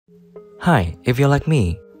Hi, if you're like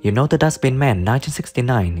me, you know The Dustbinmen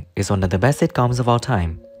 1969 is one of the best sitcoms of all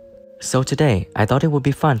time. So today, I thought it would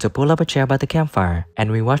be fun to pull up a chair by the campfire and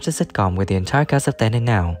rewatch the sitcom with the entire cast of then and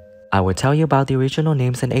now. I will tell you about the original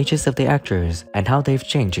names and ages of the actors and how they've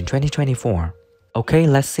changed in 2024. Okay,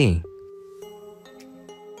 let's see.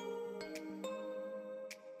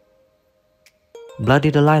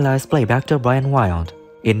 Bloody Delilah is played by actor Bryan Pringle.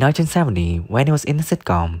 In 1970, when he was in the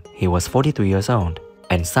sitcom, he was 43 years old.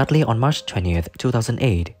 And sadly on March 20th,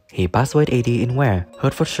 2008, he passed away at 80 in Ware,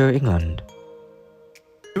 Hertfordshire, England.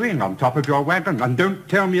 Doing on top of your wagon, and don't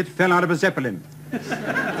tell me it fell out of a Zeppelin.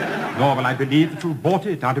 Nor will I believe that you bought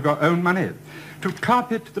it out of your own money. To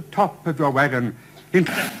carpet the top of your wagon in...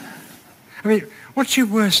 I mean, what's your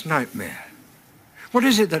worst nightmare? What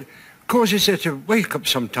is it that causes you to wake up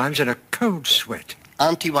sometimes in a cold sweat?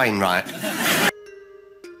 Auntie Wainwright.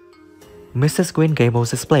 Mrs. Green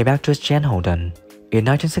Gables is played by actress Jan Holden. In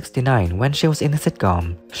 1969, when she was in the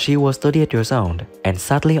sitcom, she was 38 years old, and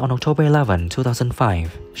sadly on October 11,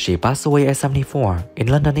 2005, she passed away at 74 in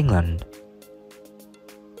London, England.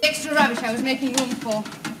 Extra rubbish I was making room for.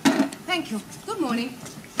 Thank you. Good morning.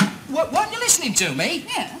 What are you listening to, me?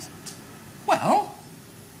 Yes? Well...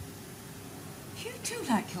 You do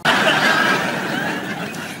like your...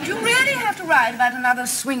 Do you really have to write about another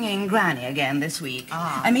swinging granny again this week?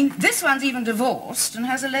 Ah. I mean, this one's even divorced and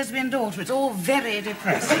has a lesbian daughter. It's all very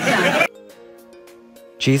depressing.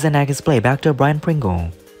 Cheese and Egg is played by actor Bryan Pringle.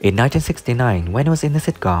 In 1969, when he was in the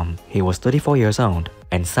sitcom, he was 34 years old,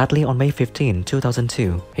 and sadly on May 15,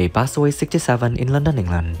 2002, he passed away 67 in London,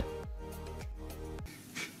 England.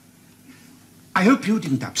 I hope you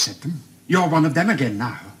didn't upset them. You're one of them again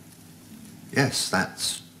now. Yes,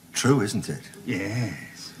 that's true, isn't it?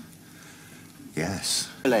 Yes. Yes.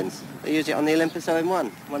 Lens. They use it on the Olympus OM1,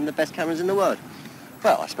 one of the best cameras in the world.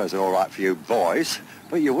 Well, I suppose they're all right for you boys,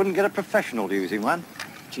 but you wouldn't get a professional using one.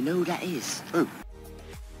 Do you know who that is? Who?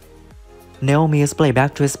 Naomi is played by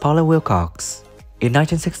actress Paula Wilcox. In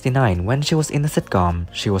 1969, when she was in the sitcom,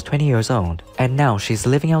 she was 20 years old, and now she's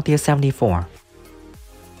living out the 74.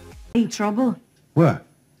 Any trouble? Where?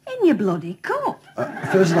 In your bloody cup.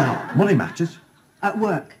 First of all, money matters. At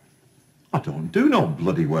work. I don't do no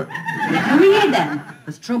bloody work. Come here then.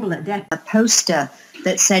 There's trouble at depth. A poster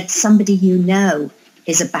that said somebody you know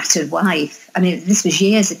is a battered wife. I mean, this was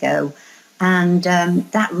years ago, and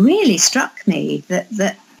that really struck me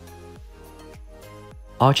that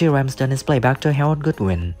Archie Ramsden is played by actor Harold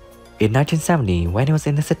Goodwin. In 1970, when he was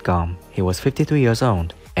in the sitcom, he was 53 years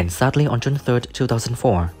old, and sadly on June 3,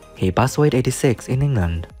 2004, he passed away at 86 in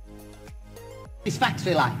England. It's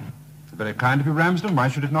factory like. Very kind of you, Ramsden. Why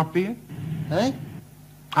should it not be? Eh?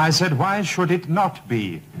 I said, why should it not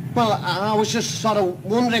be? Well, I was just sort of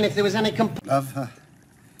wondering if there was any Love,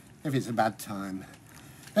 if it's a bad time.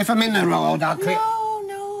 If I'm in the road, I'll clear...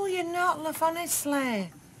 No, you're not, love,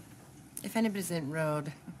 honestly. If anybody's in the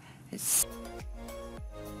road, it's...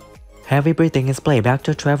 Heavy Breathing is played by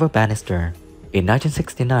actor Trevor Bannister. In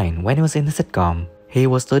 1969, when he was in the sitcom, he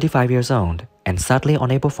was 35 years old, and sadly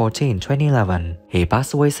on April 14, 2011, he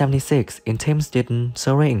passed away 76 in Thames Ditton,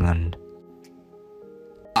 Surrey, England.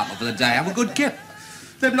 For the day, have a good kip.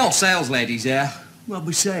 They've no sales ladies here. We'll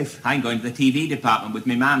be safe. I'm going to the TV department with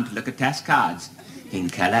my mum to look at test cards. In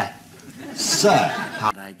colour. Sir.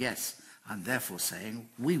 I guess I'm therefore saying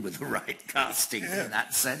we were the right casting in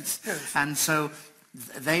that sense. And so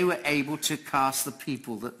they were able to cast the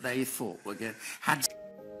people that they thought were good.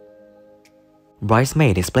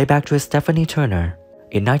 Bridesmaid is played by actress Stephanie Turner.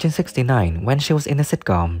 In 1969, when she was in the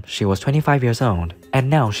sitcom, she was 25 years old, and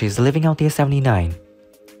now she's living out the 79.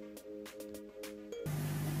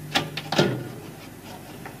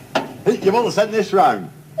 You want to send this round?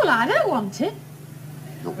 Well, I don't want it.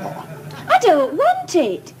 I don't want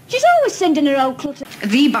it. She's always sending her old clutter.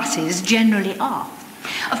 The buses generally are.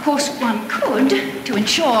 Of course, one could, to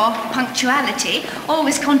ensure punctuality,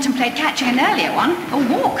 always contemplate catching an earlier one, or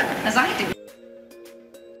walk, as I do.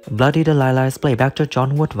 Bloody Delilah is played by actor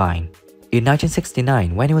John Woodvine. In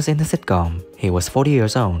 1969, when he was in the sitcom, he was 40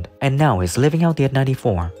 years old, and now he's living out the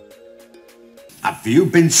 94. Have you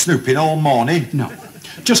been snooping all morning? No.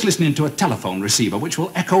 Just listening to a telephone receiver which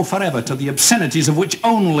will echo forever to the obscenities of which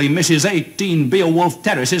only Mrs. 18 Beowulf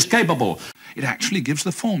Terrace is capable. It actually gives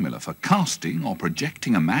the formula for casting or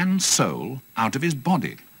projecting a man's soul out of his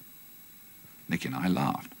body. Nicky and I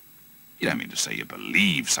laughed. You don't mean to say you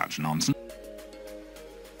believe such nonsense?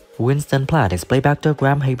 Winston Platt is played by actor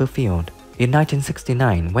Graham Haberfield. In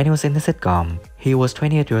 1969, when he was in the sitcom, he was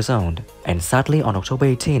 28 years old, and sadly on October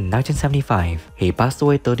 18, 1975, he passed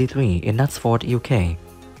away at 33 in Knutsford, UK.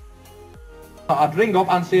 I'd ring up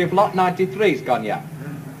and see if lot 93's gone yet.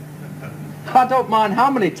 I don't mind how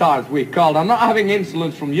many times we called. I'm not having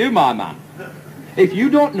insolence from you, my man. If you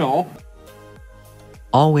don't know...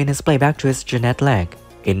 Alwyn is playback actress Jeanette Legg.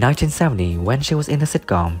 In 1970, when she was in the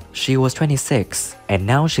sitcom, she was 26, and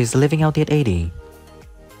now she's living out at 80.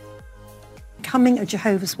 Becoming a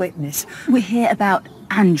Jehovah's Witness. We hear about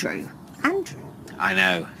Andrew. Andrew? I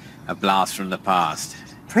know. A blast from the past.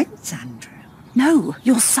 Prince Andrew? No,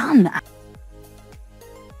 your son.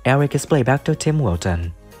 Eric is playback actor Tim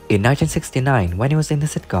Wylton. In 1969, when he was in the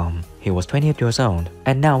sitcom, he was 28 years old,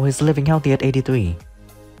 and now he's living healthy at 83.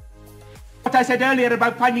 What I said earlier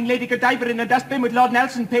about finding Lady Godiva in a dustbin with Lord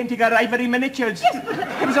Nelson painting her ivory miniatures.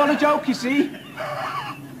 It was all a joke, you see.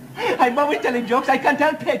 I'm always telling jokes, I can't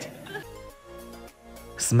help it.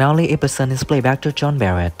 Smiley Ibbotson is playback actor John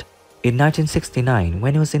Barrett. In 1969,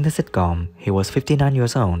 when he was in the sitcom, he was 59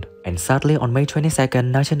 years old, and sadly on May 22,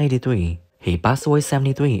 1983, he passed away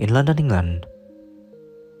 73 in London, England.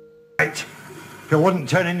 Right. You wouldn't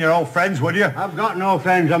turn in your old friends, would you? I've got no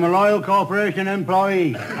friends. I'm a loyal corporation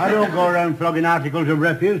employee. I don't go around flogging articles of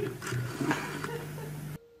refuse.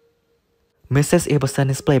 Mrs. Ibbotson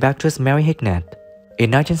is playback actress Mary Hicknet. In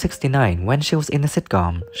 1969, when she was in the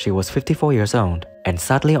sitcom, she was 54 years old, and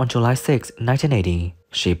sadly on July 6, 1980,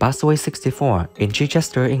 she passed away 64 in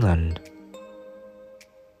Chichester, England.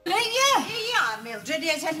 Yeah, Mildred,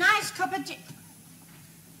 here's a nice cup of tea.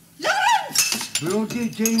 Lawrence! Bloody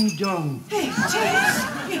ding dong. It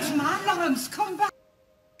is. It's my Lawrence. Come back.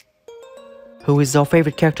 Who is your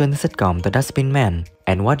favorite character in the sitcom The Dustbinmen?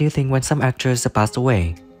 And what do you think when some actors passed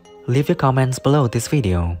away? Leave your comments below this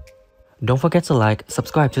video. Don't forget to like,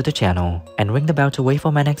 subscribe to the channel, and ring the bell to wait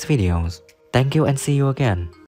for my next videos. Thank you and see you again.